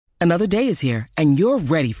Another day is here, and you're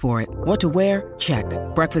ready for it. What to wear? Check.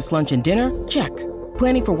 Breakfast, lunch, and dinner? Check.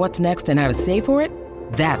 Planning for what's next and how to save for it?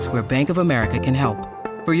 That's where Bank of America can help.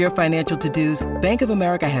 For your financial to-dos, Bank of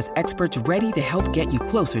America has experts ready to help get you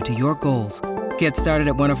closer to your goals. Get started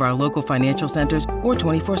at one of our local financial centers or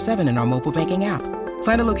 24/7 in our mobile banking app.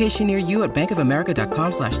 Find a location near you at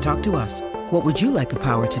bankofamerica.com/talktous. What would you like the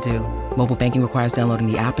power to do? Mobile banking requires downloading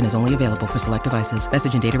the app and is only available for select devices.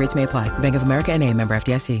 Message and data rates may apply. Bank of America N.A., member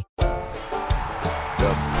FDIC.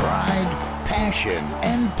 The pride, passion,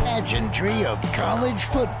 and pageantry of college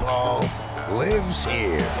football lives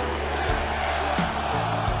here.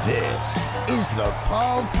 This is the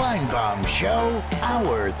Paul Feinbaum Show,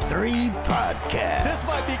 Hour 3 podcast. This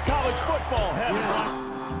might be college football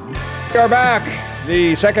heaven. We are back.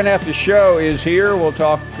 The second half of the show is here. We'll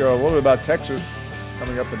talk a little bit about Texas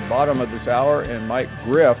coming up at the bottom of this hour, and Mike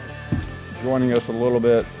Griff joining us a little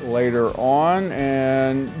bit later on.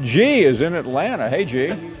 And G is in Atlanta. Hey,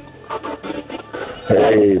 G.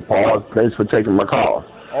 Hey, Paul. Thanks for taking my call.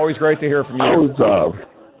 Always great to hear from you.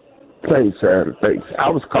 Thanks, Sam. Thanks. I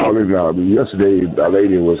was calling yesterday. A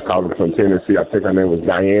lady was calling from Tennessee. I think her name was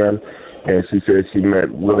Diane. And she said she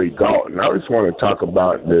met Willie Galton. I just want to talk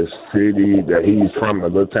about this city that he's from, a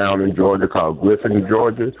little town in Georgia called Griffin,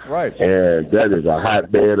 Georgia. Right. And that is a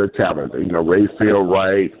hotbed of talent. You know, Rayfield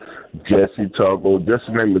Wright, Jesse Tuggle, just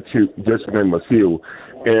to name a few.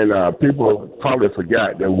 And people probably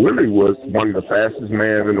forgot that Willie was one of the fastest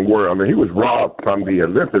men in the world. I mean, he was robbed from the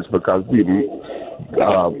Olympics because Jimmy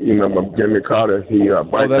Carter, he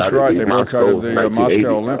boycotted that's right. They boycotted the Moscow 1980.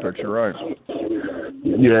 Olympics. You're right.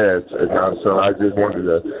 Yes, so I just wanted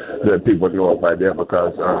to let people know about that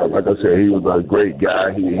because, like I said, he was a great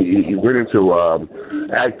guy. He went into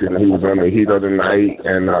acting. He was on the Heat of the Night,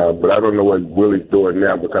 and but I don't know what Willie's doing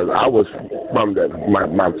now because I was from that.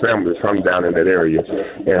 My family is from down in that area,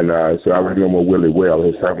 and so I remember Willie well,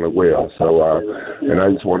 his family well. So, and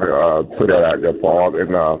I just want to put that out there, Paul. And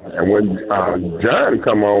when John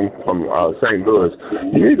come on from St. Louis,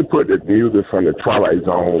 you need to put the music from the Twilight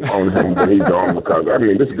Zone on him when he's on because I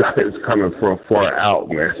mean this guy is coming from far out,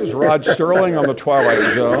 man. This is Rod Sterling on the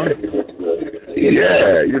Twilight Zone.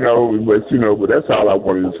 Yeah, but that's all I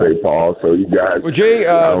wanted to say, Paul. So you guys. Well, G,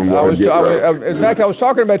 in fact, I was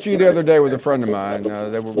talking about you the other day with a friend of mine.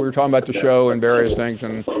 We were talking about the show and various things,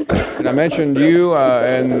 and I mentioned you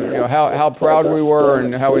and how proud we were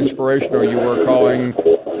and how inspirational you were calling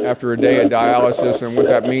after a day of dialysis and what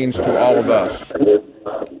that means to all of us.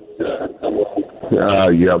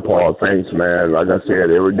 Yeah, Paul. Thanks, man. Like I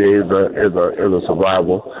said, every day is a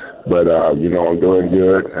survival. But I'm doing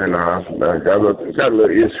good, and got a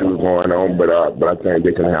little issues going on, but I think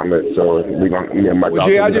they can handle it. So we're gonna. Well,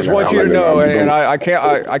 Gee, I just want you to know, and I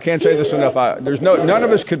can't say this enough. None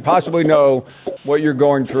of us could possibly know what you're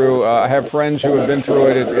going through. I have friends who have been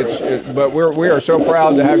through it. But we are so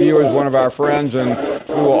proud to have you as one of our friends, and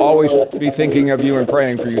we will always be thinking of you and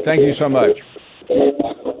praying for you. Thank you so much.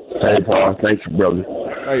 Hey, Paul. Thank you, brother.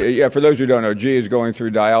 Yeah, for those who don't know, G is going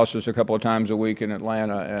through dialysis a couple of times a week in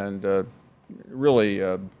Atlanta, and really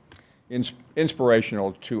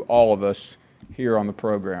inspirational to all of us here on the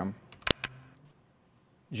program.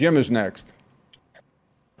 Jim is next.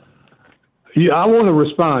 Yeah, I want to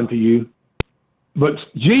respond to you, but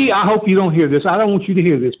G, I hope you don't hear this. I don't want you to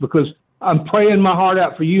hear this because I'm praying my heart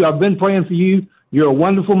out for you. I've been praying for you. You're a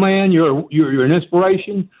wonderful man. You're an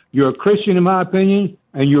inspiration. You're a Christian, in my opinion,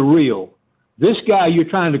 and you're real. This guy you're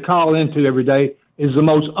trying to call into every day is the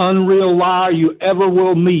most unreal liar you ever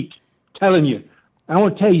will meet. Telling you. I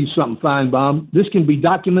want to tell you something, Feinbaum. This can be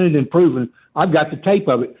documented and proven. I've got the tape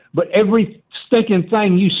of it. But every stinking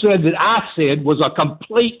thing you said that I said was a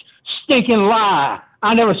complete stinking lie.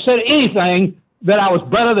 I never said anything that I was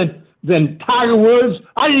better than Tiger Woods.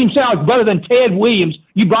 I didn't even say I was better than Ted Williams.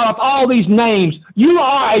 You brought up all these names. You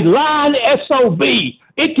are a lying SOB.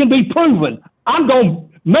 It can be proven. I'm going to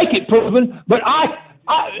make it proven, but I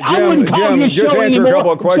wouldn't call Jim, your just show answer anymore. a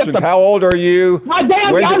couple of questions. How old are you? Where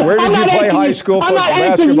did you play high school basketball? I'm not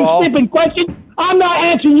answering you stupid questions. I'm not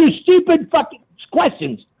answering you stupid fucking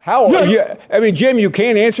questions. Jim, you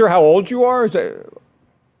can't answer how old you are? Is that...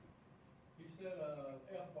 He said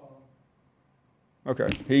F-bomb. Okay.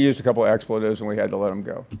 He used a couple of expletives, and we had to let him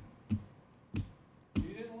go. He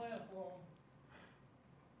didn't last long.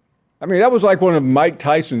 I mean, that was like one of Mike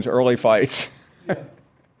Tyson's early fights. Yeah.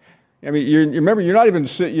 I mean, you remember, you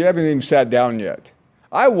haven't even sat down yet.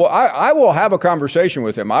 I will have a conversation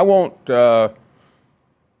with him. I won't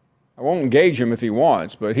engage him if he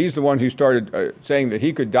wants, but he's the one who started saying that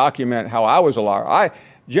he could document how I was a liar.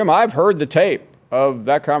 Jim, I've heard the tape. of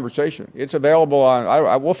that conversation. It's available on,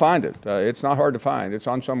 I will find it. It's not hard to find. It's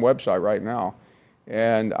on some website right now.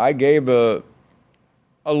 And I gave a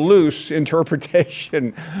loose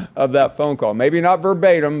interpretation of that phone call. Maybe not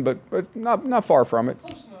verbatim, but not far from it.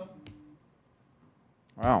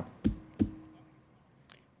 Wow.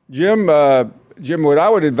 Jim, what I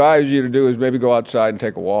would advise you to do is maybe go outside and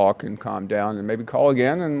take a walk and calm down and maybe call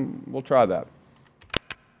again, and we'll try that.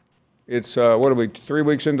 It's, what are we, 2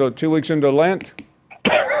 weeks into Lent?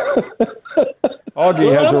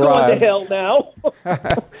 Augie has I'm arrived. going to hell now.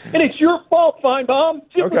 And it's your fault, Feinbaum.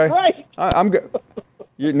 Jim was Okay. right. I'm good.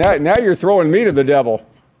 Now you're throwing me to the devil.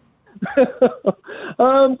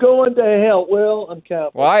 I'm going to hell. Well, I'm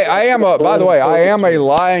Catholic. Well, I am by the way, I am a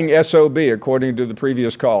lying SOB, according to the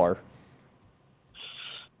previous caller.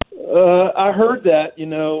 I heard that, you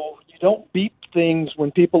don't beep things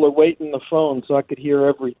when people are waiting on the phone, so I could hear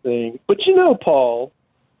everything. But Paul,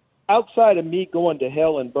 outside of me going to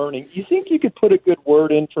hell and burning, you think you could put a good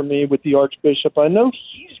word in for me with the Archbishop? I know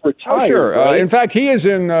he's retired. Oh, sure. Right? In fact, he's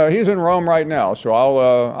in Rome right now, so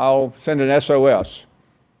I'll send an SOS.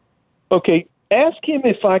 Okay, ask him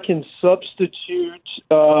if I can substitute,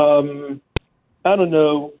 I don't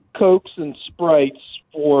know, Cokes and Sprites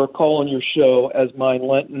for calling your show as my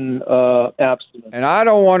Lenten abstinence. And I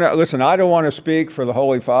don't want to speak for the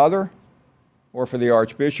Holy Father or for the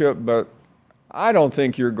Archbishop, but I don't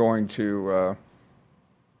think you're going to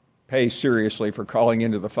pay seriously for calling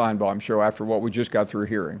into the Feinbaum show after what we just got through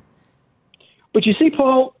hearing. But you see,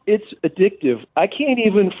 Paul, it's addictive. I can't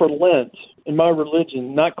even for Lent in my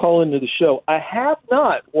religion not call into the show. I have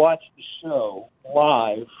not watched the show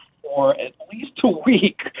live for at least a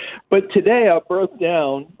week, but today I broke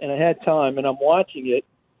down and I had time and I'm watching it.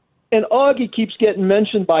 And Augie keeps getting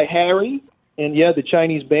mentioned by Harry, and the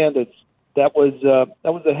Chinese Bandits. That was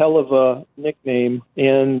a hell of a nickname,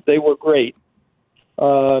 and they were great.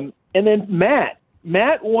 And then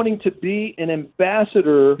Matt wanting to be an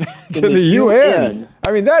ambassador to the UN.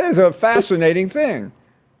 I mean, that is a fascinating thing.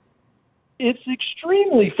 It's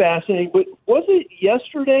extremely fascinating, but was it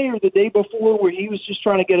yesterday or the day before where he was just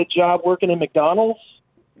trying to get a job working at McDonald's?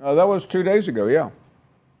 That was 2 days ago, yeah.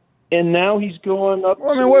 And now he's going up.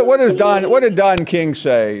 Well, I mean, what did Don King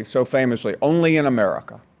say so famously? Only in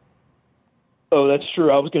America. Oh, that's true.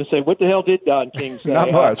 I was going to say, what the hell did Don King say?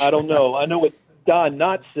 Not much. I don't know. I know what Don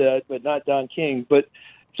Knott said, but not Don King. But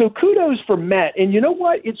so kudos for Matt. And you know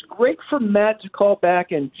what? It's great for Matt to call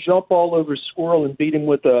back and jump all over Squirrel and beat him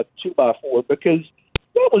with a 2x4, because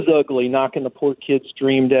that was ugly, knocking the poor kid's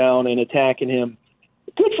dream down and attacking him.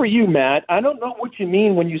 Good for you, Matt. I don't know what you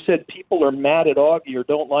mean when you said people are mad at Augie or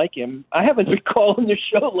don't like him. I haven't been calling the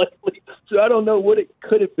show lately, so I don't know what it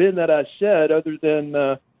could have been that I said other than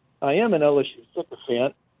I am an LSU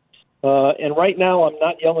sycophant. And right now I'm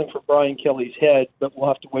not yelling for Brian Kelly's head, but we'll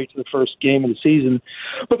have to wait to the first game of the season.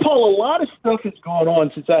 But, Paul, a lot of stuff has gone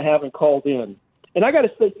on since I haven't called in. And I got to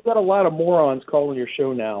say, you've got a lot of morons calling your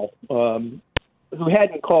show now who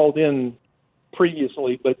hadn't called in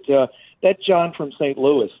previously. But that John from St.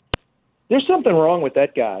 Louis, there's something wrong with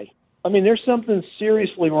that guy. I mean, there's something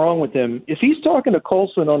seriously wrong with him. If he's talking to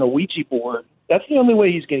Colson on a Ouija board, that's the only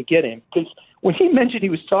way he's going to get him. Because when he mentioned he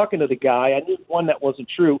was talking to the guy, I knew, one, that wasn't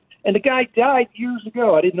true. And the guy died years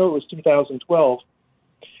ago. I didn't know it was 2012.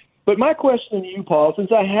 But my question to you, Paul,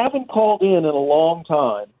 since I haven't called in a long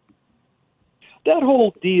time, that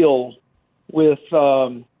whole deal with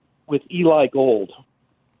Eli Gold,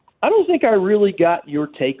 I don't think I really got your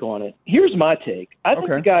take on it. Here's my take. I think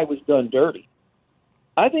the guy was done dirty.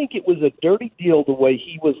 I think it was a dirty deal the way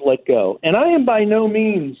he was let go. And I am by no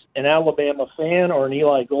means an Alabama fan or an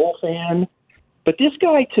Eli Gold fan, but this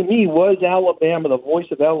guy to me was Alabama, the voice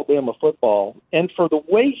of Alabama football. And for the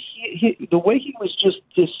way he was just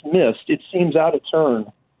dismissed, it seems out of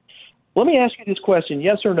turn. Let me ask you this question,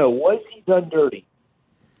 yes or no, was he done dirty?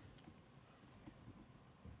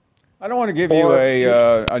 I don't want to give you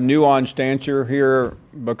a nuanced answer here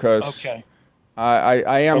because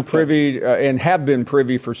I am privy and have been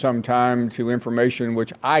privy for some time to information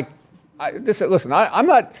which listen, I'm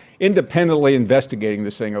not independently investigating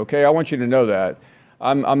this thing, okay? I want you to know that.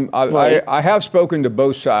 I have spoken to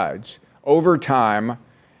both sides over time,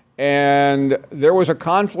 and there was a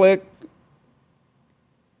conflict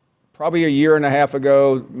probably a year and a half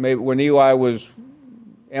ago, maybe when Eli was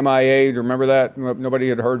MIA. Remember that? Nobody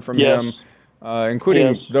had heard from him,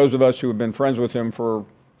 including those of us who have been friends with him for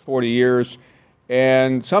 40 years.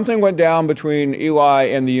 And something went down between Eli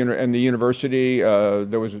and the university.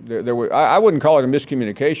 There was I wouldn't call it a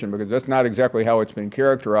miscommunication because that's not exactly how it's been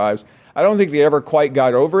characterized. I don't think they ever quite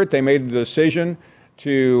got over it. They made the decision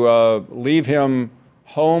to leave him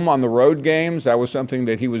home on the road games. That was something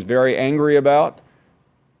that he was very angry about.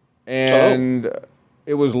 And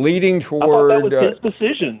it was leading toward. I thought that was his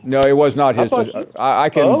decision. No, it was not his decision. I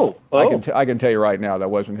can tell you right now that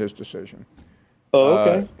wasn't his decision. Oh,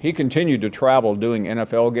 okay. He continued to travel doing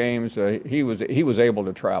NFL games. He was able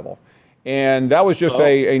to travel, and that was just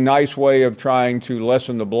a nice way of trying to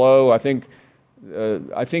lessen the blow. I think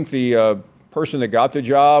the person that got the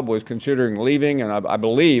job was considering leaving, and I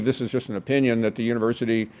believe, this is just an opinion, that the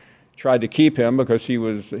university tried to keep him because he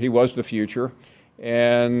was the future.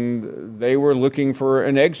 And they were looking for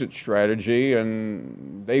an exit strategy,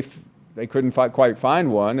 and they couldn't quite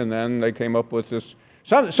find one. And then they came up with this.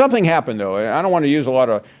 Something happened, though. I don't want to use a lot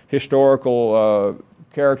of historical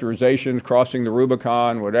characterizations, crossing the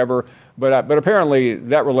Rubicon, whatever. But apparently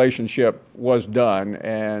that relationship was done,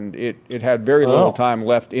 and it had very little time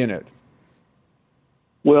left in it.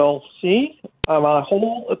 Well, see, my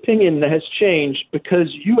whole opinion has changed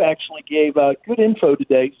because you actually gave good info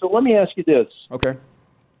today. So let me ask you this. Okay.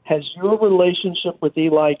 Has your relationship with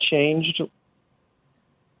Eli changed?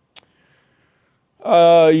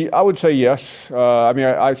 I would say yes. I mean,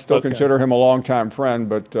 I still consider him a longtime friend,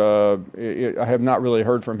 but I have not really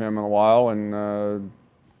heard from him in a while, and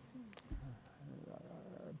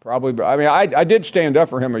probably. I mean, I did stand up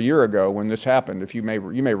for him a year ago when this happened. If you may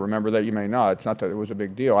remember that, you may not. It's not that it was a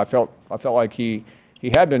big deal. I felt like he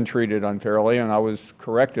had been treated unfairly, and I was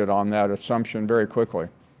corrected on that assumption very quickly.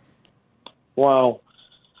 Wow.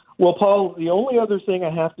 Well, Paul, the only other thing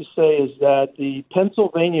I have to say is that the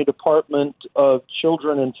Pennsylvania Department of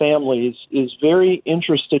Children and Families is very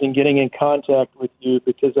interested in getting in contact with you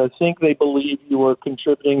because I think they believe you are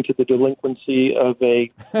contributing to the delinquency of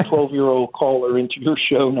a 12-year-old caller into your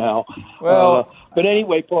show now. Well, but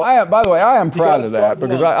anyway, Paul. By the way, I am proud of that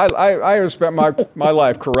because I have spent my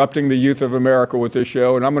life corrupting the youth of America with this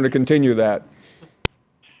show, and I'm going to continue that.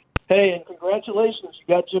 Hey, and congratulations. You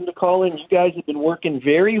got Jim to call in. You guys have been working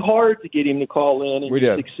very hard to get him to call in, and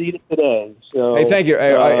you succeeded today. So, hey, thank you.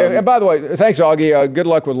 And by the way, thanks, Augie. Good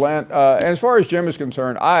luck with Lent. And as far as Jim is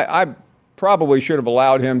concerned, I probably should have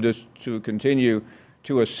allowed him to continue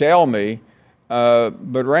to assail me.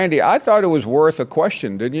 But, Randy, I thought it was worth a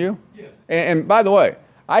question, didn't you? Yes. And by the way,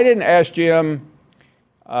 I didn't ask Jim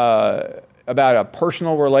about a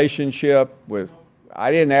personal relationship with – I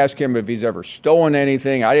didn't ask him if he's ever stolen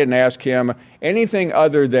anything. I didn't ask him anything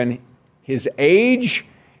other than his age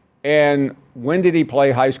and when did he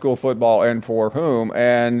play high school football and for whom.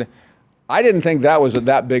 And I didn't think that was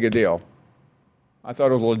that big a deal. I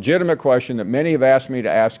thought it was a legitimate question that many have asked me to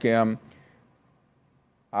ask him.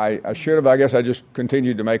 I should have. I guess I just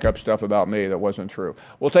continued to make up stuff about me that wasn't true.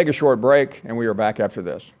 We'll take a short break, and we are back after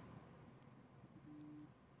this.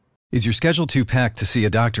 Is your schedule too packed to see a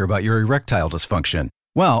doctor about your erectile dysfunction?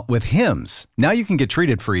 Well, with Hims, now you can get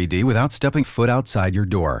treated for ED without stepping foot outside your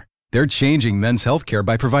door. They're changing men's healthcare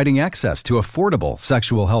by providing access to affordable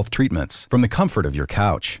sexual health treatments from the comfort of your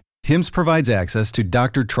couch. Hims provides access to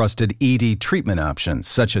doctor-trusted ED treatment options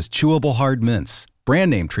such as chewable hard mints, brand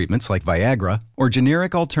name treatments like Viagra, or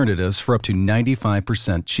generic alternatives for up to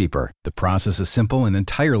 95% cheaper. The process is simple and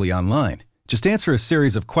entirely online. Just answer a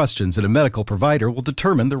series of questions and a medical provider will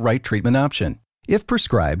determine the right treatment option. If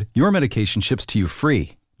prescribed, your medication ships to you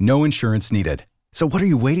free, no insurance needed. So what are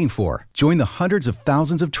you waiting for? Join the hundreds of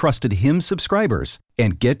thousands of trusted Hims subscribers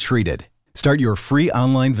and get treated. Start your free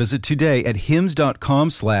online visit today at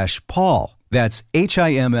hims.com/Paul. That's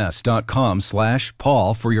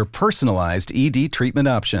HIMS.com/Paul for your personalized ED treatment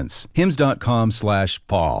options.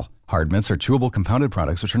 hims.com/Paul. Hard mints are chewable compounded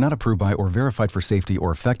products which are not approved by or verified for safety or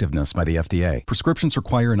effectiveness by the FDA. Prescriptions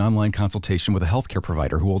require an online consultation with a healthcare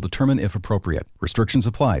provider who will determine if appropriate. Restrictions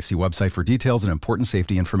apply. See website for details and important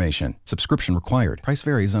safety information. Subscription required. Price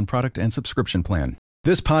varies on product and subscription plan.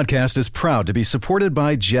 This podcast is proud to be supported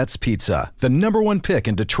by Jets Pizza, the #1 pick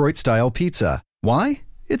in Detroit-style pizza. Why?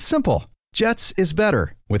 It's simple. Jets is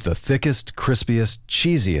better. With the thickest, crispiest,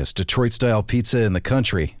 cheesiest Detroit-style pizza in the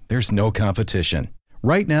country, there's no competition.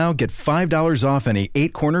 Right now, get $5 off any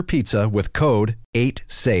 8-corner pizza with code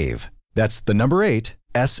 8SAVE. That's the number 8,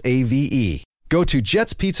 SAVE. Go to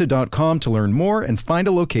jetspizza.com to learn more and find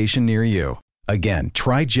a location near you. Again,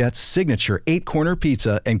 try Jet's signature 8-corner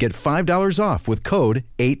pizza and get $5 off with code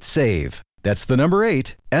 8SAVE. That's the number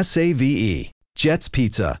 8, SAVE. Jet's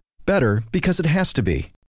Pizza. Better because it has to be.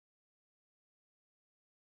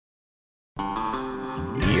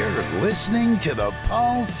 Listening to the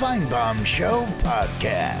Paul Feinbaum Show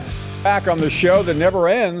podcast. Back on the show that never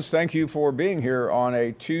ends. Thank you for being here on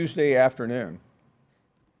a Tuesday afternoon.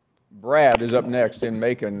 Brad is up next in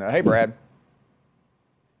Macon. Hey, Brad.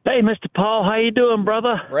 Hey, Mr. Paul. How you doing,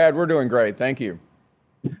 brother? Brad, we're doing great. Thank you.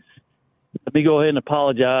 let me go ahead and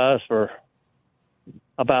apologize for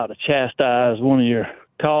about to chastise one of your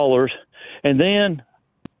callers, and then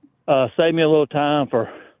save me a little time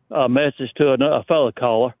for a message to a fellow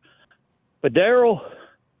caller. But Daryl,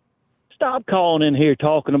 stop calling in here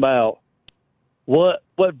talking about what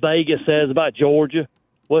Vegas says about Georgia,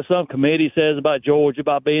 what some committee says about Georgia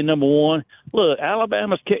about being number one. Look,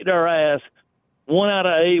 Alabama's kicked our ass 1 out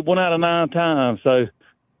of 8, 1 out of 9 times. So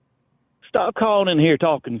stop calling in here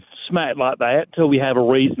talking smack like that until we have a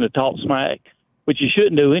reason to talk smack, which you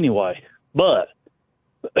shouldn't do anyway. But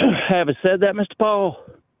having said that, Mr. Paul,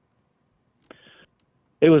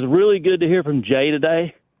 it was really good to hear from Jay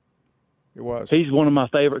today. It was. He's one of my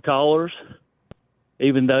favorite callers.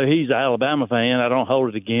 Even though he's an Alabama fan, I don't hold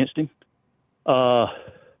it against him. My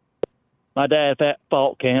dad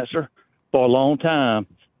fought cancer for a long time.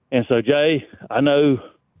 And so, Jay, I know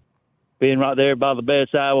being right there by the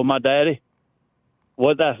bedside with my daddy,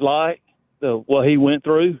 what that's like, what he went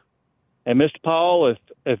through. And Mr. Paul,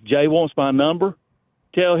 if Jay wants my number,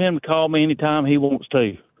 tell him to call me anytime he wants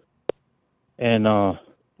to. And I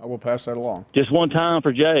will pass that along. Just one time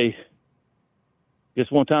for Jay.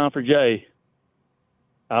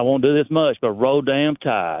 I won't do this much, but roll damn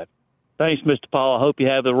tide. Thanks, Mr. Paul. I hope you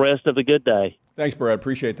have the rest of a good day. Thanks, Brad.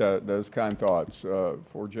 Appreciate those kind thoughts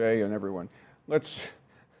for Jay and everyone. Let's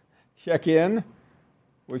check in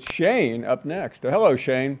with Shane up next. Hello,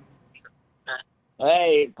 Shane.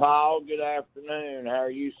 Hey, Paul. Good afternoon. How are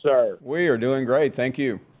you, sir? We are doing great. Thank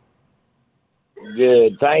you.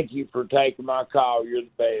 Good. Thank you for taking my call. You're the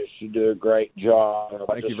best. You do a great job.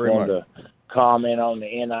 Thank you very much. I just wanted to comment on the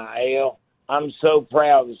NIL. I'm so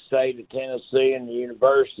proud of the state of Tennessee and the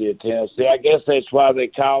University of Tennessee. I guess that's why they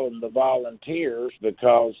call them the Volunteers,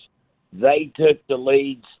 because they took the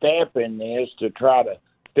lead step in this to try to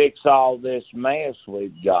fix all this mess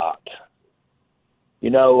we've got.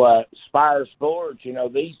 Spire Sports,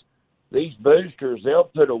 these boosters, they'll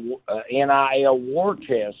put a NIL war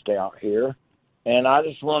chest out here. And I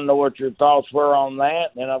just want to know what your thoughts were on that.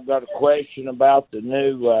 And then I've got a question about the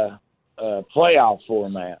new playoff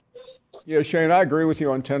format. Yeah, Shane, I agree with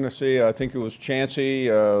you on Tennessee. I think it was chancy.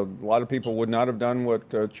 A lot of people would not have done what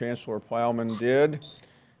Chancellor Plowman did,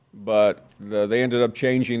 but they ended up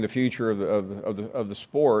changing the future of the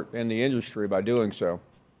sport and the industry by doing so.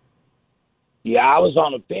 Yeah, I was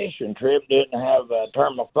on a fishing trip, didn't have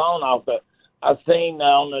turn my phone off, but I seen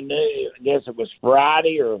on the news, I guess it was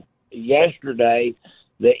Friday or yesterday,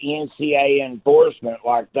 the NCAA enforcement,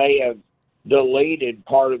 like they have deleted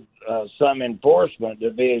part of some enforcement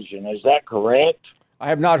division. Is that correct? I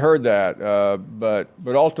have not heard that,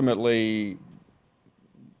 but ultimately,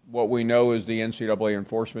 what we know is the NCAA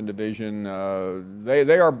enforcement division.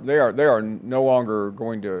 They are no longer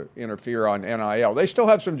going to interfere on NIL. They still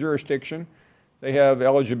have some jurisdiction. They have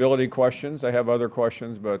eligibility questions. They have other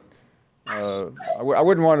questions, but I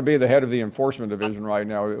wouldn't want to be the head of the enforcement division right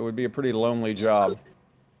now. It would be a pretty lonely job.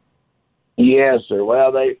 Yes, sir.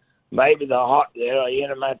 Well, maybe they'll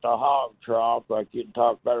end them at the hog trough, like you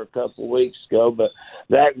talked about a couple of weeks ago. But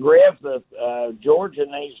that Griffith, Georgia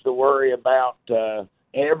needs to worry about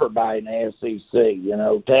everybody in the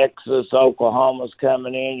SEC. Texas, Oklahoma's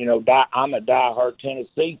coming in. I'm a diehard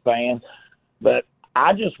Tennessee fan, but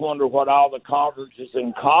I just wonder what all the conferences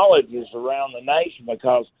and colleges around the nation,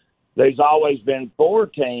 because there's always been 4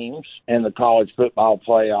 teams in the college football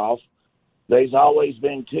playoff. There's always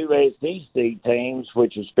been 2 SEC teams,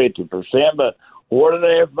 which is 50%. But what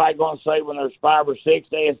are everybody going to say when there's 5 or 6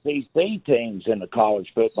 SEC teams in the college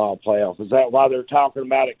football playoff? Is that why they're talking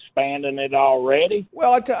about expanding it already?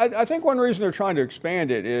 Well, I think one reason they're trying to expand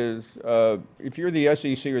it is if you're the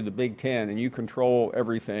SEC or the Big Ten and you control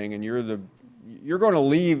everything, and you're going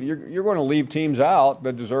to leave teams out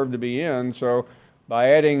that deserve to be in. So by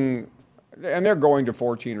adding, and they're going to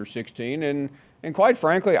 14 or 16, and quite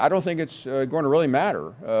frankly, I don't think it's going to really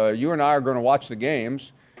matter. You and I are going to watch the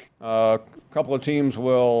games. A couple of teams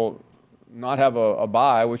will not have a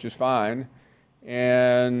bye, which is fine,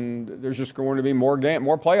 and there's just going to be more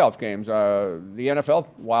playoff games. The NFL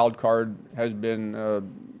wild card has been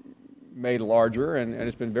made larger, and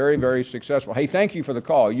it's been very, very successful. Hey, thank you for the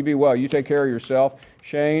call. You be well. You take care of yourself,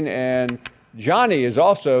 Shane. And Johnny is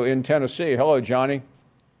also in Tennessee. Hello, Johnny.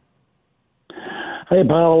 Hey,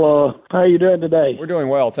 Paul. How are you doing today? We're doing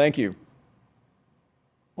well. Thank you.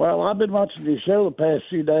 Well, I've been watching your show the past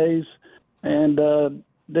few days, and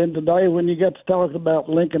then today when you got to talking about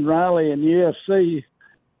Lincoln Riley and USC,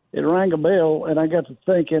 it rang a bell, and I got to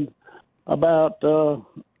thinking about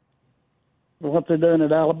what they're doing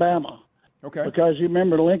at Alabama. Okay. Because you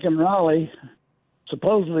remember Lincoln Riley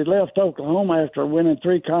supposedly left Oklahoma after winning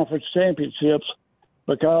 3 conference championships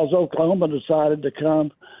because Oklahoma decided to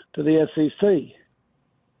come to the SEC.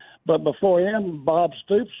 But before him, Bob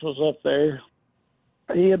Stoops was up there.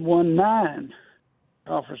 He had won 9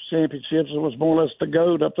 conference championships and was more or less the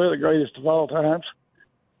GOAT up there, the greatest of all times.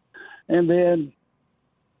 And then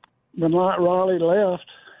when Raleigh left,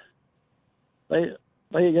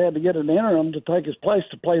 they had to get an interim to take his place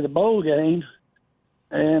to play the bowl game,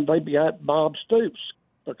 and they got Bob Stoops,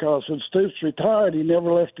 because when Stoops retired, he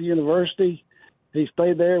never left the university. He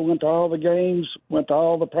stayed there, went to all the games, went to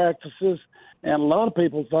all the practices, and a lot of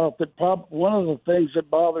people thought that one of the things that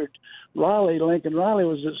bothered Lincoln Riley,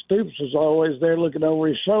 was that Stoops was always there looking over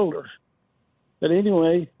his shoulder. But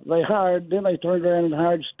anyway, they turned around and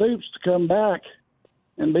hired Stoops to come back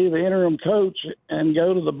and be the interim coach and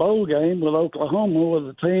go to the bowl game with Oklahoma, with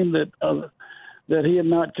a team that he had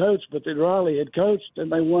not coached, but that Riley had coached,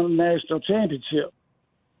 and they won a national championship.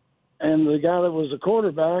 And the guy that was the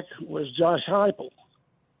quarterback was Josh Heupel.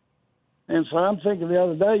 And so I'm thinking the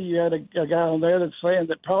other day you had a guy on there that's saying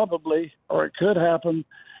that probably, or it could happen,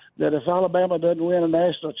 that if Alabama doesn't win a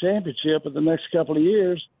national championship in the next couple of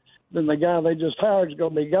years, then the guy they just hired is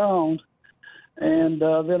going to be gone. And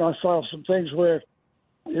then I saw some things where,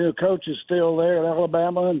 Coach is still there at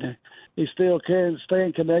Alabama, and he's still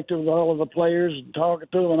staying connected with all of the players and talking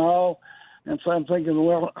to them and all. And so I'm thinking,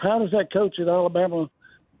 well, how does that coach at Alabama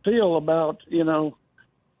feel about,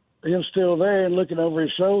 him still there and looking over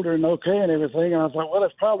his shoulder and okay and everything? And I thought, well,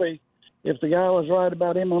 it's probably, if the guy was right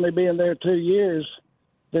about him only being there 2 years,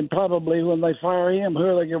 then probably when they fire him, who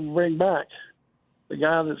are they going to bring back? The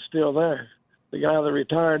guy that's still there. The guy that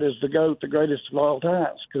retired is the GOAT, the greatest of all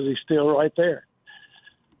times, because he's still right there.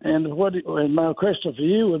 And my question for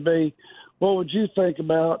you would be, what would you think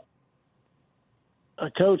about a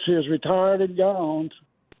coach who is retired and gone,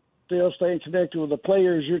 still staying connected with the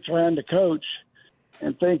players you're trying to coach,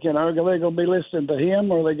 and thinking, are they going to be listening to him,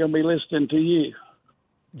 or are they going to be listening to you?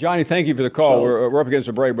 Johnny, thank you for the call. We're up against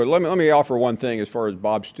the break, but let me offer one thing as far as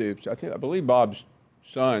Bob Stoops. I believe Bob's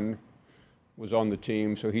son was on the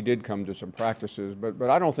team, so he did come to some practices, but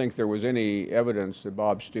I don't think there was any evidence that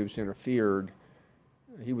Bob Stoops interfered.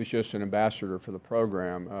 He was just an ambassador for the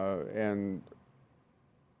program, and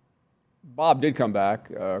Bob did come back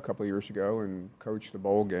a couple of years ago and coached the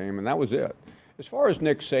bowl game, and that was it. As far as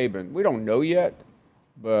Nick Saban, we don't know yet,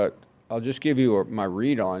 but I'll just give you my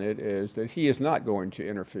read on it, is that he is not going to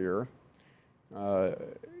interfere.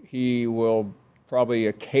 He will probably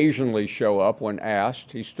occasionally show up when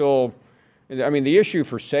asked. He's still, the issue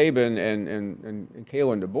for Saban and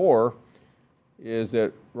Kalen DeBoer is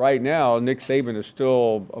that right now Nick Saban is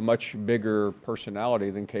still a much bigger personality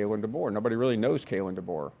than Kalen DeBoer. Nobody really knows Kalen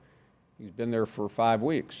DeBoer. He's been there for 5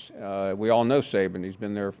 weeks. We all know Saban.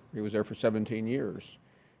 He was there for 17 years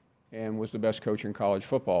and was the best coach in college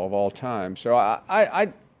football of all time. So I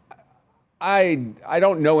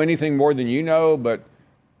don't know anything more than you know, but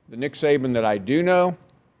the Nick Saban that I do know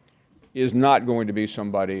is not going to be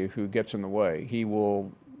somebody who gets in the way. He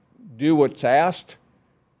will do what's asked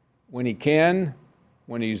when he can,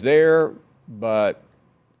 when he's there, but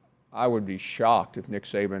I would be shocked if Nick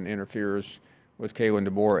Saban interferes with Kalen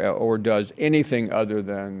DeBoer or does anything other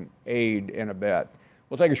than aid and abet.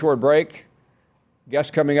 We'll take a short break.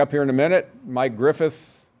 Guest coming up here in a minute, Mike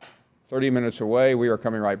Griffith, 30 minutes away. We are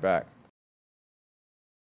coming right back.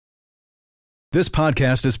 This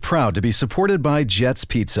podcast is proud to be supported by Jets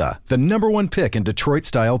Pizza, the #1 pick in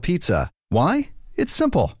Detroit-style pizza. Why? It's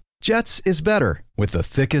simple. Jets is better. With the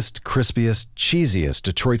thickest, crispiest, cheesiest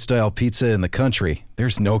Detroit-style pizza in the country,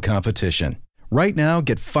 there's no competition. Right now,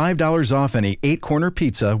 get $5 off any 8-corner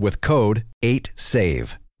pizza with code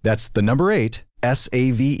 8SAVE. That's the number 8,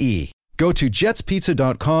 S-A-V-E. Go to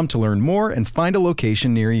jetspizza.com to learn more and find a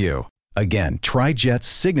location near you. Again, try Jet's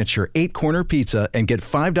signature 8-corner pizza and get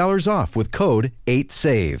 $5 off with code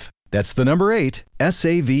 8SAVE. That's the number 8,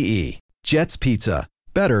 S-A-V-E. Jet's Pizza.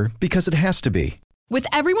 Better because it has to be. With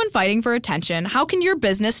everyone fighting for attention, how can your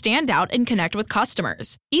business stand out and connect with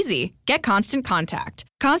customers? Easy. Get Constant Contact.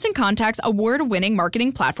 Constant Contact's award-winning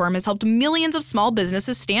marketing platform has helped millions of small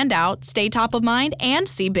businesses stand out, stay top of mind, and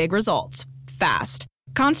see big results fast.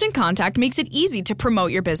 Constant Contact makes it easy to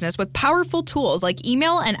promote your business with powerful tools like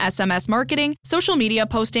email and SMS marketing, social media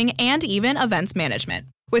posting, and even events management.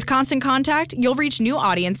 With Constant Contact, you'll reach new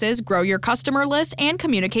audiences, grow your customer list, and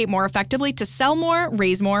communicate more effectively to sell more,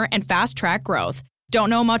 raise more, and fast-track growth. Don't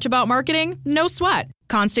know much about marketing? No sweat.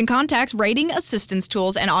 Constant Contact's writing assistance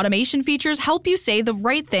tools and automation features help you say the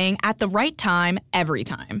right thing at the right time, every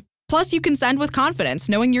time. Plus, you can send with confidence,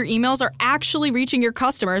 knowing your emails are actually reaching your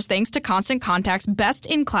customers thanks to Constant Contact's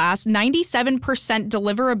best-in-class 97%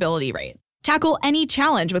 deliverability rate. Tackle any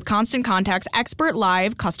challenge with Constant Contact's expert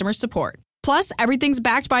live customer support. Plus, everything's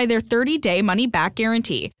backed by their 30-day money-back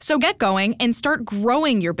guarantee. So get going and start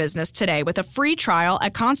growing your business today with a free trial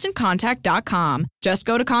at ConstantContact.com. Just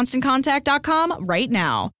go to ConstantContact.com right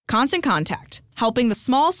now. Constant Contact, helping the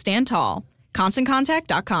small stand tall.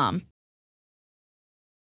 ConstantContact.com.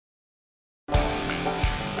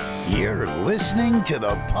 You're listening to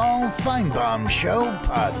the Paul Feinbaum Show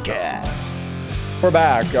podcast. We're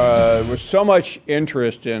back with so much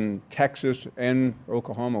interest in Texas and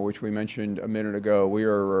Oklahoma, which we mentioned a minute ago. We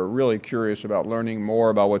are really curious about learning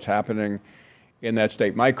more about what's happening in that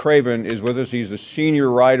state. Mike Craven is with us. He's a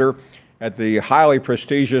senior writer at the highly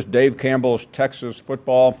prestigious Dave Campbell's Texas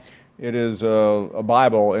Football. It is a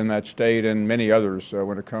Bible in that state and many others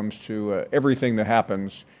when it comes to everything that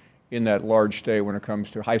happens in that large state when it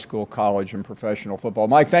comes to high school, college, and professional football.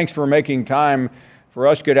 Mike, thanks for making time for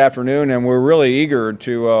us. Good afternoon, and we're really eager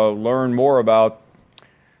to learn more about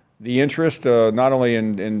the interest, not only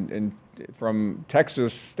in from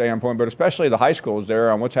Texas standpoint, but especially the high schools there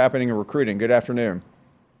on what's happening in recruiting. Good afternoon.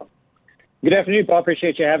 Good afternoon, Paul.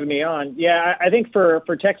 Appreciate you having me on. Yeah, I think for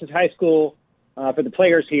Texas high school, for the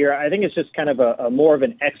players here, I think it's just kind of a more of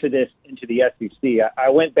an exodus into the SEC. I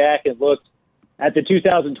went back and looked at the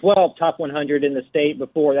 2012 top 100 in the state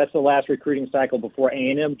before. That's the last recruiting cycle before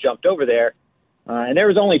A&M jumped over there. And there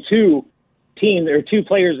was only two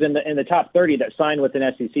players in the top 30 that signed with an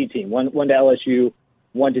SEC team. One to LSU,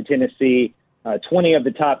 one to Tennessee. 20 of the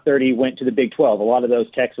top 30 went to the Big 12. A lot of those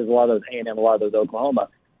Texas, a lot of those A&M, a lot of those Oklahoma.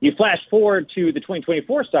 You flash forward to the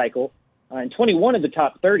 2024 cycle, and 21 of the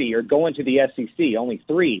top 30 are going to the SEC. Only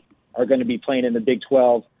 3 are going to be playing in the Big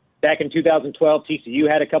 12. Back in 2012, TCU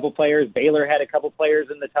had a couple players. Baylor had a couple players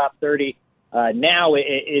in the top 30. Now it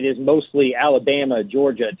is mostly Alabama,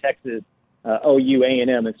 Georgia, Texas, OU,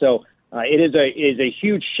 A&M. And so it is a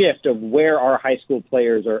huge shift of where our high school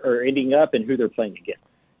players are ending up and who they're playing against.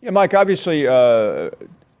 Yeah, Mike, obviously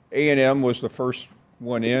A&M was the first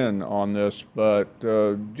one in on this, but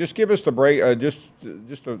just give us the break, just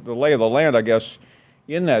the lay of the land, I guess,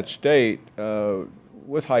 in that state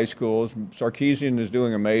with high schools. Sarkisian is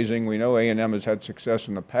doing amazing. We know A&M has had success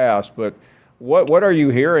in the past, but what are you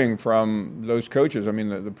hearing from those coaches? I mean,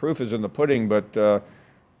 the proof is in the pudding, but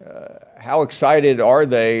how excited are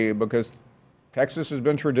they? Because Texas has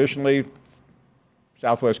been traditionally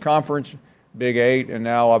Southwest Conference, Big 8, and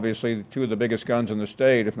now obviously 2 of the biggest guns in the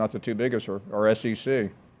state, if not the 2 biggest, are SEC.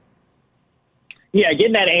 Yeah,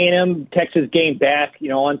 getting that A&M Texas game back,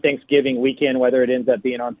 on Thanksgiving weekend, whether it ends up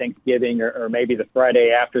being on Thanksgiving or maybe the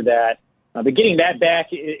Friday after that. But getting that back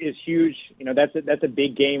is huge. That's a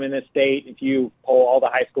big game in this state. If you poll all the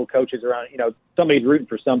high school coaches around, somebody's rooting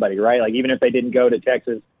for somebody, right? Like even if they didn't go to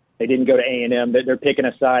Texas, they didn't go to A&M, they're picking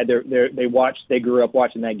a side. They grew up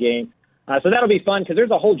watching that game. So that'll be fun because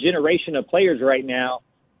there's a whole generation of players right now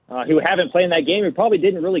who haven't played in that game who probably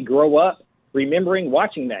didn't really grow up remembering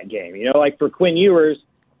watching that game. Like for Quinn Ewers,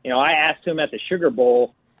 I asked him at the Sugar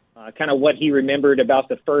Bowl kind of what he remembered about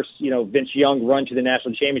the first, Vince Young run to the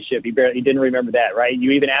national championship. He didn't remember that, right?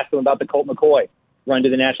 You even asked him about the Colt McCoy run to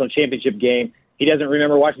the national championship game. He doesn't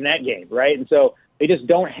remember watching that game, right? And so they just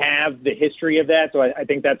don't have the history of that. So I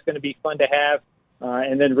think that's going to be fun to have.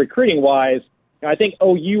 And then recruiting-wise, I think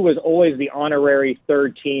OU was always the honorary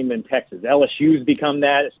third team in Texas. LSU's become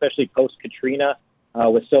that, especially post-Katrina,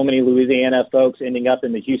 with so many Louisiana folks ending up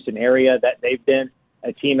in the Houston area, that they've been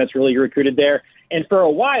a team that's really recruited there. And for a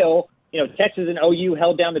while, Texas and OU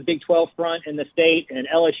held down the Big 12 front in the state, and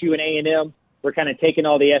LSU and A&M were kind of taking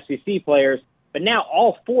all the SEC players. But now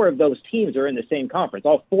all 4 of those teams are in the same conference.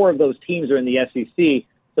 All 4 of those teams are in the SEC.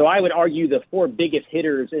 So I would argue the 4 biggest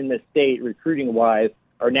hitters in the state recruiting-wise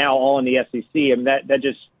are now all in the SEC, and that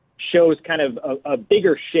just shows kind of a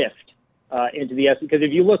bigger shift into the SEC. Because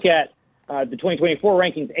if you look at the 2024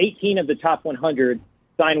 rankings, 18 of the top 100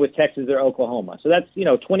 signed with Texas or Oklahoma. So that's,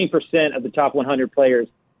 20% of the top 100 players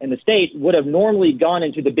in the state would have normally gone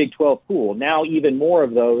into the Big 12 pool. Now even more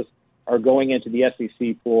of those are going into the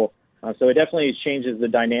SEC pool. So it definitely changes the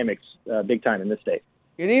dynamics big time in this state.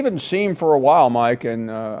 It even seemed for a while, Mike,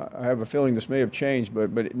 and I have a feeling this may have changed,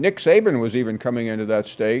 but Nick Saban was even coming into that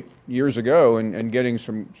state years ago and getting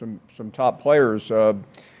some top players.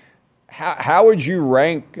 How would you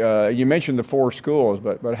rank? You mentioned the 4 schools,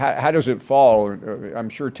 but how does it fall? I'm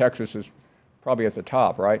sure Texas is probably at the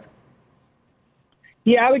top, right?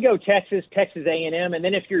 Yeah, I would go Texas A&M, and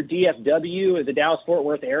then if you're DFW, the Dallas-Fort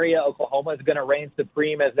Worth area, Oklahoma is going to reign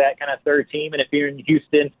supreme as that kind of third team, and if you're in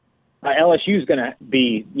Houston, LSU is going to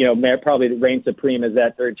be, probably reign supreme as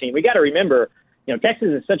that third team. We got to remember, Texas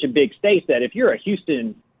is such a big state that if you're a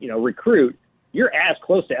Houston, recruit, you're as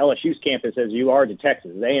close to LSU's campus as you are to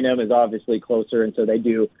Texas. A&M is obviously closer, and so they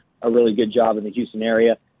do a really good job in the Houston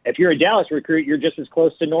area. If you're a Dallas recruit, you're just as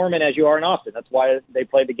close to Norman as you are in Austin. That's why they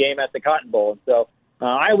play the game at the Cotton Bowl. And so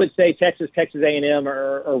I would say Texas A&M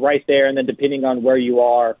are right there, and then depending on where you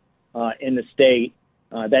are in the state,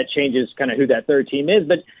 that changes kind of who that third team is.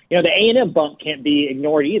 But, the A&M bump can't be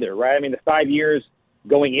ignored either, right? I mean, the 5 years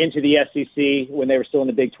going into the SEC when they were still in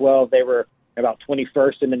the Big 12, they were about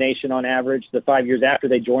 21st in the nation on average. The 5 years after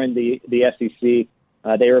they joined the SEC,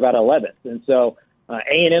 they were about 11th. And so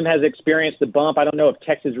A&M has experienced the bump. I don't know if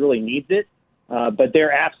Texas really needs it, but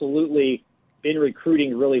they're absolutely been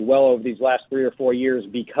recruiting really well over these last 3 or 4 years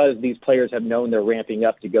because these players have known they're ramping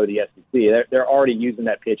up to go to the SEC. They're already using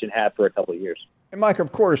that pitch and have for a couple of years. And Mike,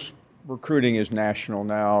 of course, recruiting is national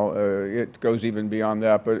now. It goes even beyond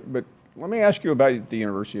that. But let me ask you about the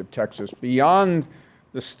University of Texas. Beyond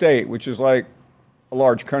the state, which is like a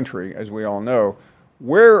large country, as we all know,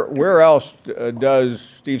 where else does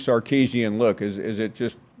Steve Sarkisian look? Is it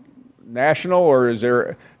just national, or is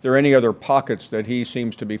there any other pockets that he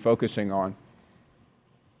seems to be focusing on?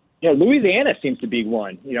 Louisiana seems to be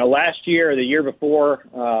one. Last year or the year before,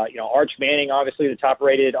 Arch Manning, obviously the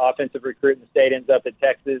top-rated offensive recruit in the state, ends up at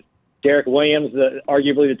Texas. Derek Williams,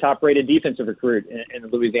 arguably the top-rated defensive recruit in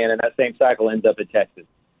Louisiana in that same cycle, ends up at Texas.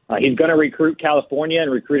 He's going to recruit California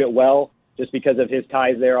and recruit it well just because of his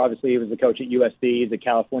ties there. Obviously, he was the coach at USC. He's a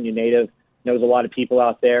California native, knows a lot of people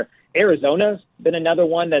out there. Arizona's been another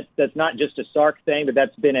one that's not just a Sark thing, but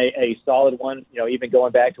that's been a solid one, even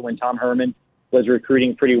going back to when Tom Herman was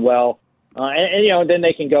recruiting pretty well. And then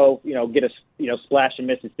they can go, get a splash in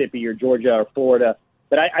Mississippi or Georgia or Florida.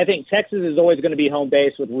 But I think Texas is always going to be home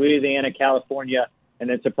base with Louisiana, California, and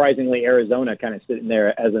then surprisingly Arizona kind of sitting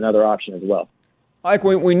there as another option as well. Mike,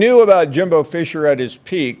 we knew about Jimbo Fisher at his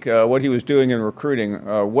peak, what he was doing in recruiting.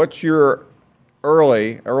 What's your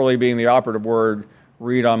early being the operative word,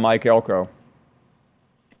 read on Mike Elko?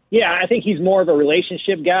 Yeah, I think he's more of a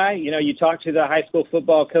relationship guy. You talk to the high school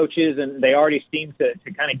football coaches, and they already seem to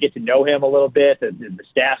kind of get to know him a little bit. The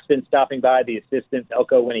staff's been stopping by, the assistants,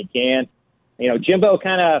 Elko when he can. Jimbo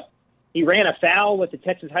he ran afoul with the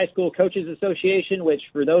Texas High School Coaches Association, which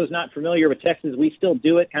for those not familiar with Texas, we still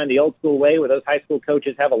do it kind of the old school way where those high school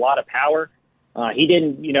coaches have a lot of power. He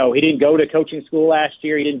didn't go to coaching school last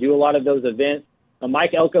year. He didn't do a lot of those events.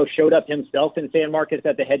 Mike Elko showed up himself in San Marcos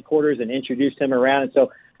at the headquarters and introduced him around. And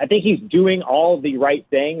so I think he's doing all of the right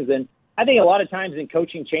things. And I think a lot of times in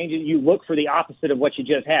coaching changes, you look for the opposite of what you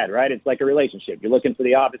just had, right? It's like a relationship. You're looking for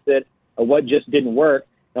the opposite of what just didn't work.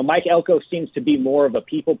 Now, Mike Elko seems to be more of a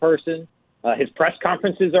people person. His press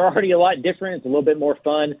conferences are already a lot different. It's a little bit more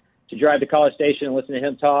fun to drive to College Station and listen to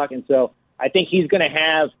him talk. And so I think he's going to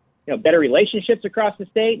have better relationships across the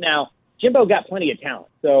state. Now, Jimbo got plenty of talent.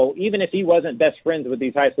 So even if he wasn't best friends with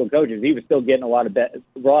these high school coaches, he was still getting a lot of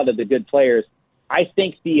the good players. I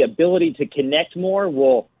think the ability to connect more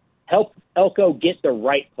will help Elko get the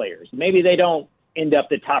right players. Maybe they don't end up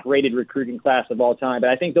the top-rated recruiting class of all time, but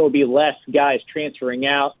I think there will be less guys transferring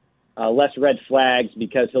out, less red flags,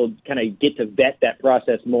 because he'll kind of get to vet that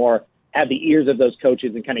process more, have the ears of those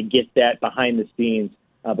coaches, and kind of get that behind the scenes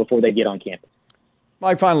before they get on campus.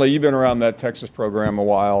 Mike, finally, you've been around that Texas program a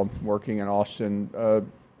while, working in Austin.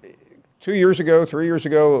 3 years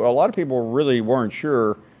ago, a lot of people really weren't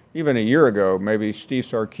sure, even a year ago, maybe Steve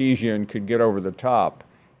Sarkisian could get over the top.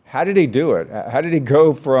 How did he do it? How did he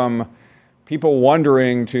go from people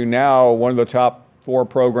wondering to now one of the top 4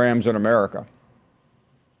 programs in America?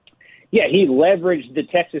 Yeah, he leveraged the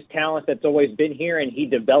Texas talent that's always been here, and he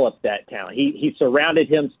developed that talent. He surrounded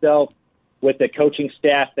himself with the coaching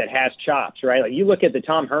staff that has chops, right? Like you look at the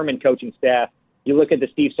Tom Herman coaching staff, you look at the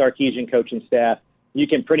Steve Sarkisian coaching staff, you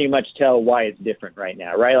can pretty much tell why it's different right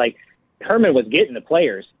now, right? Like Herman was getting the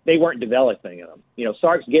players. They weren't developing them.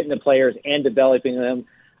 Sark's getting the players and developing them.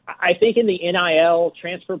 I think in the NIL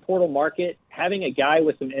transfer portal market, having a guy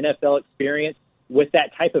with some NFL experience with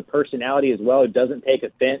that type of personality as well, who doesn't take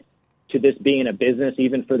offense to this being a business,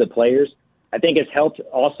 even for the players, I think has helped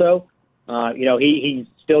also. He's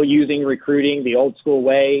still using recruiting the old school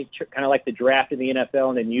way, kind of like the draft in the NFL,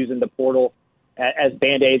 and then using the portal as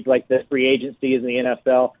Band-Aids like the free agency is in the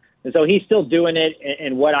NFL. And so he's still doing it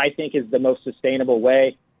in what I think is the most sustainable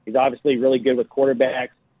way. He's obviously really good with quarterbacks.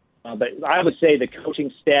 But I would say the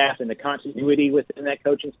coaching staff and the continuity within that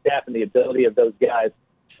coaching staff and the ability of those guys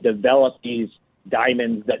to develop these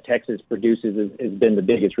diamonds that Texas produces has been the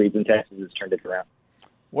biggest reason Texas has turned it around.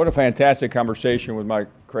 What a fantastic conversation with Mike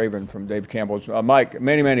Craven from Dave Campbell's. Mike,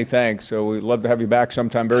 many, many thanks. So we'd love to have you back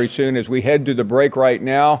sometime very soon. As we head to the break right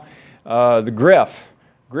now, the Griff,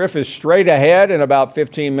 Griff is straight ahead in about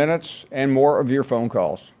 15 minutes and more of your phone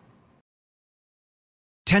calls.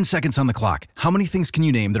 10 seconds on the clock. How many things can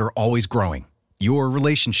you name that are always growing? Your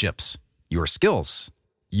relationships, your skills,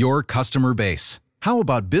 your customer base. How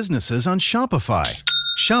about businesses on Shopify?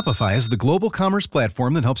 Shopify is the global commerce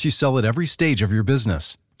platform that helps you sell at every stage of your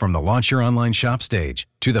business. From the launch your online shop stage,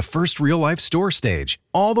 to the first real-life store stage,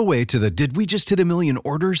 all the way to the did we just hit a million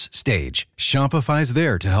orders stage. Shopify's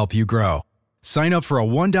there to help you grow. Sign up for a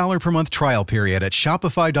 $1 per month trial period at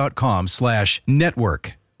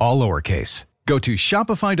shopify.com/network, all lowercase. Go to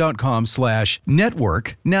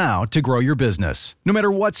shopify.com/network now to grow your business, no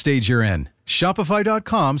matter what stage you're in.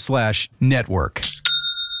 Shopify.com/network.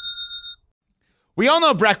 We all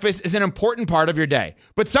know breakfast is an important part of your day,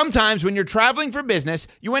 but sometimes when you're traveling for business,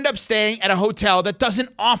 you end up staying at a hotel that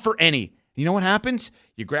doesn't offer any. You know what happens?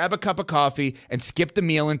 You grab a cup of coffee and skip the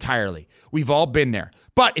meal entirely. We've all been there.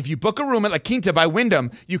 But if you book a room at La Quinta by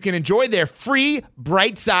Wyndham, you can enjoy their free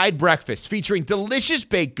Bright Side breakfast featuring delicious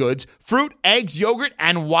baked goods, fruit, eggs, yogurt,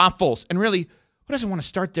 and waffles. And really, who doesn't want to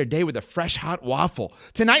start their day with a fresh, hot waffle?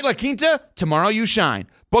 Tonight, La Quinta, tomorrow you shine.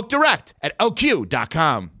 Book direct at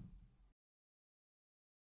lq.com.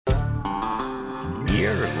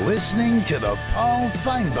 You're listening to the Paul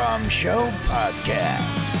Feinbaum Show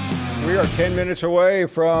podcast. We are 10 minutes away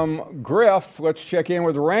from Griff. Let's check in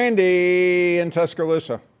with Randy in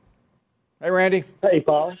Tuscaloosa. Hey, Randy. Hey,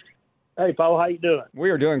 Paul. Hey, Paul. How you doing? We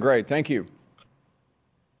are doing great. Thank you.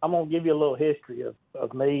 I'm going to give you a little history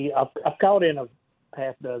of me. I've called in a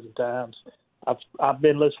half dozen times. I've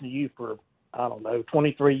been listening to you for,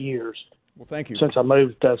 23 years. Well, thank you. Since I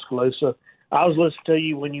moved to Tuscaloosa. I was listening to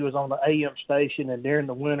you when you was on the AM station, and during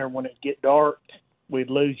the winter when it get dark, we'd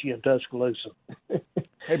lose you in Tuscaloosa.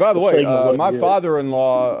 Hey, by the way, my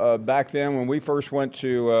father-in-law back then when we first went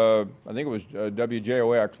to, I think it was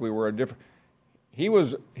WJOX, we were a different. He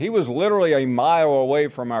was literally a mile away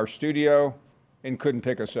from our studio and couldn't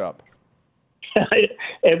pick us up. And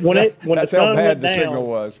that's how bad the signal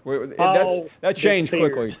was. That changed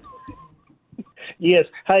quickly. Yes.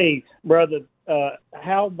 Hey, brother,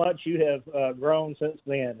 how much you have grown since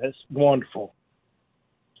then. That's wonderful.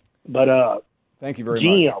 But thank you very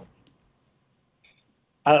Jim, much.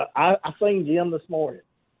 I seen Jim this morning.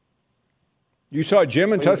 You saw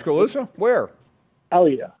Jim in Tuscaloosa? Where? Oh,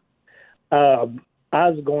 yeah. I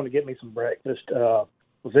was going to get me some breakfast.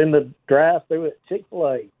 Was in the drive-thru at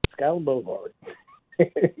Chick-fil-A, Skyland Boulevard.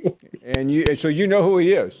 And so you know who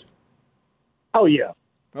he is? Oh, yeah.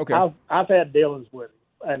 Okay. I've had dealings with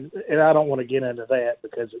him, and I don't want to get into that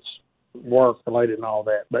because it's work-related and all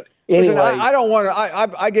that. But anyway. Listen, I don't want to.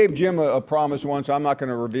 I gave Jim a promise once. I'm not going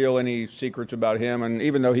to reveal any secrets about him. And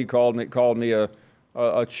even though he called me a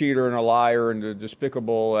cheater and a liar and a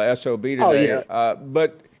despicable SOB today. Oh, yeah.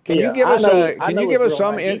 But can you give us can you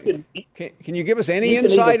give us any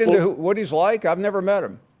insight into what he's like? I've never met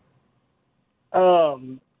him. I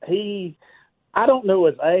don't know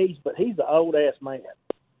his age, but he's an old-ass man.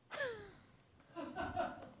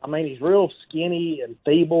 I mean, he's real skinny and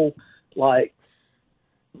feeble, like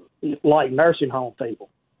nursing home feeble.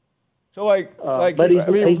 So, but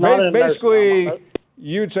he's not basically,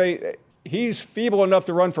 you'd say he's feeble enough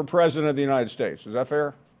to run for president of the United States. Is that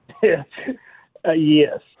fair? Yes.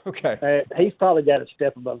 Okay. He's probably got a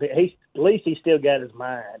step above it. At least he's still got his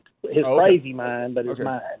mind, his crazy mind, but his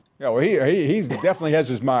mind. Yeah, well, he definitely has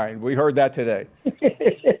his mind. We heard that today.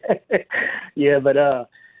 Yeah, but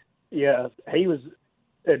he was.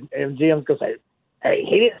 And Jim's going to say, hey,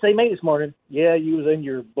 he didn't see me this morning. Yeah, you was in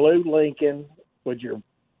your blue Lincoln with your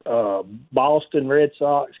Boston Red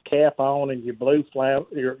Sox cap on and your blue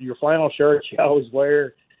your flannel shirt you always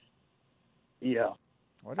wear. Yeah.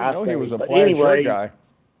 I didn't know he was a plaid shirt guy.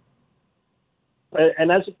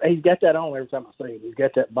 And he's got that on every time I see him. He's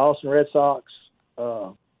got that Boston Red Sox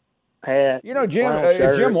hat. You know,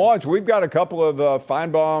 Jim Watts, we've got a couple of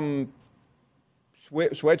Feinbaum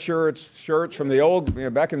sweatshirts, shirts from the old,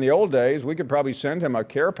 back in the old days. We could probably send him a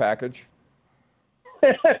care package.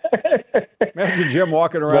 Imagine Jim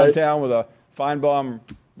walking around town with a Feinbaum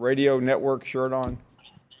Radio Network shirt on.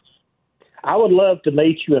 I would love to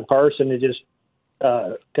meet you in person and just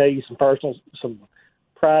tell you some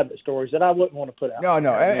private stories that I wouldn't want to put out. No.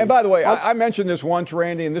 And by the way, I mentioned this once,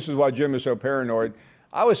 Randy, and this is why Jim is so paranoid.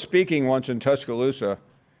 I was speaking once in Tuscaloosa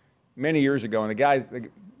many years ago, and the guy,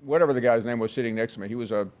 whatever the guy's name was sitting next to me, he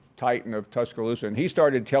was a titan of Tuscaloosa, and he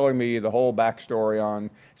started telling me the whole backstory on.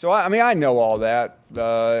 So I know all that,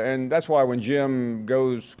 and that's why when Jim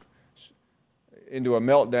goes into a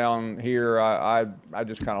meltdown here, I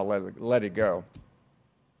just kind of let it go.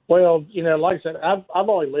 Well, like I said, I've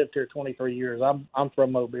only lived here 23 years. I'm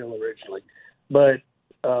from Mobile originally, but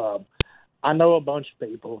I know a bunch of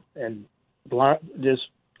people, and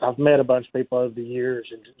I've met a bunch of people over the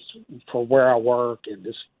years, and just for where I work, and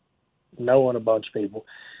just knowing a bunch of people,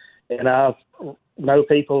 and I know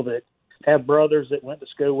people that have brothers that went to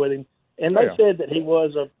school with him, and they said that he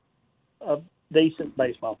was a decent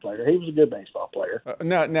baseball player. He was a good baseball player.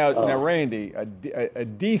 Now, Randy, a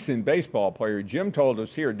decent baseball player. Jim told us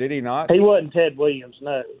here, did he not? He wasn't Ted Williams,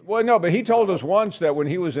 no. Well, no, but he told us once that when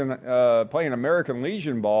he was in playing American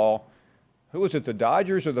Legion ball, who was it, the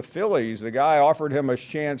Dodgers or the Phillies? The guy offered him a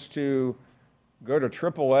chance to go to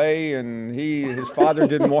AAA, and his father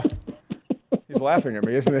didn't want. He's laughing at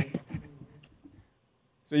me, isn't he?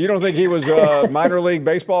 So you don't think he was a minor league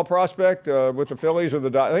baseball prospect with the Phillies or the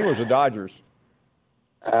Dodgers? I think it was the Dodgers.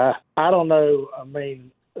 I don't know. I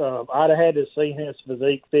mean, I'd have had to see his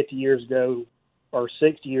physique 50 years ago or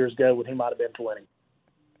 60 years ago when he might have been 20.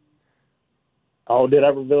 Oh, did I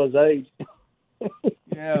reveal his age?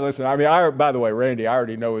 Yeah, listen. I mean, by the way, Randy, I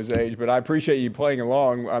already know his age, but I appreciate you playing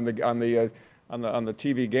along on the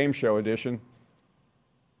TV game show edition.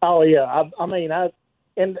 Oh yeah,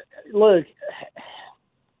 and look,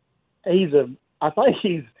 I think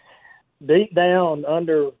he's deep down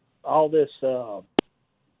under all this.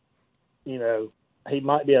 He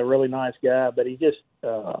might be a really nice guy, but he just.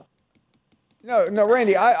 No,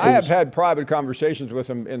 Randy, I have had private conversations with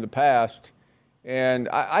him in the past. And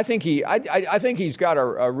I think he's got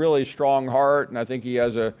a really strong heart, and I think he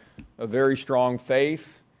has a very strong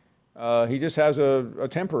faith. He just has a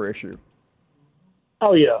temper issue.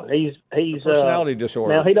 Oh yeah, he's personality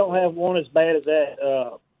disorder. Now he don't have one as bad as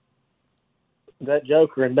that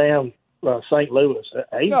joker in damn St. Louis.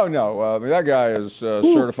 No. That guy is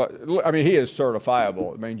certified. I mean, he is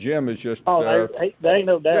certifiable. I mean, Jim is just. Oh, there ain't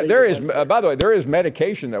no doubt. There is. By the way, there is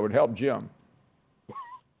medication that would help Jim.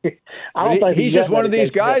 I don't think he's just one of these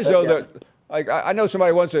guys, though, that like I know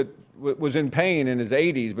somebody once that was in pain in his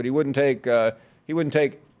 80s, but he wouldn't take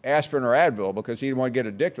aspirin or Advil because he didn't want to get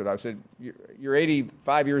addicted. I said, "You're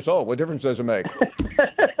 85 years old. What difference does it make?"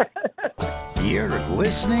 You're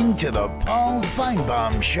listening to the Paul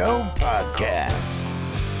Feinbaum Show podcast.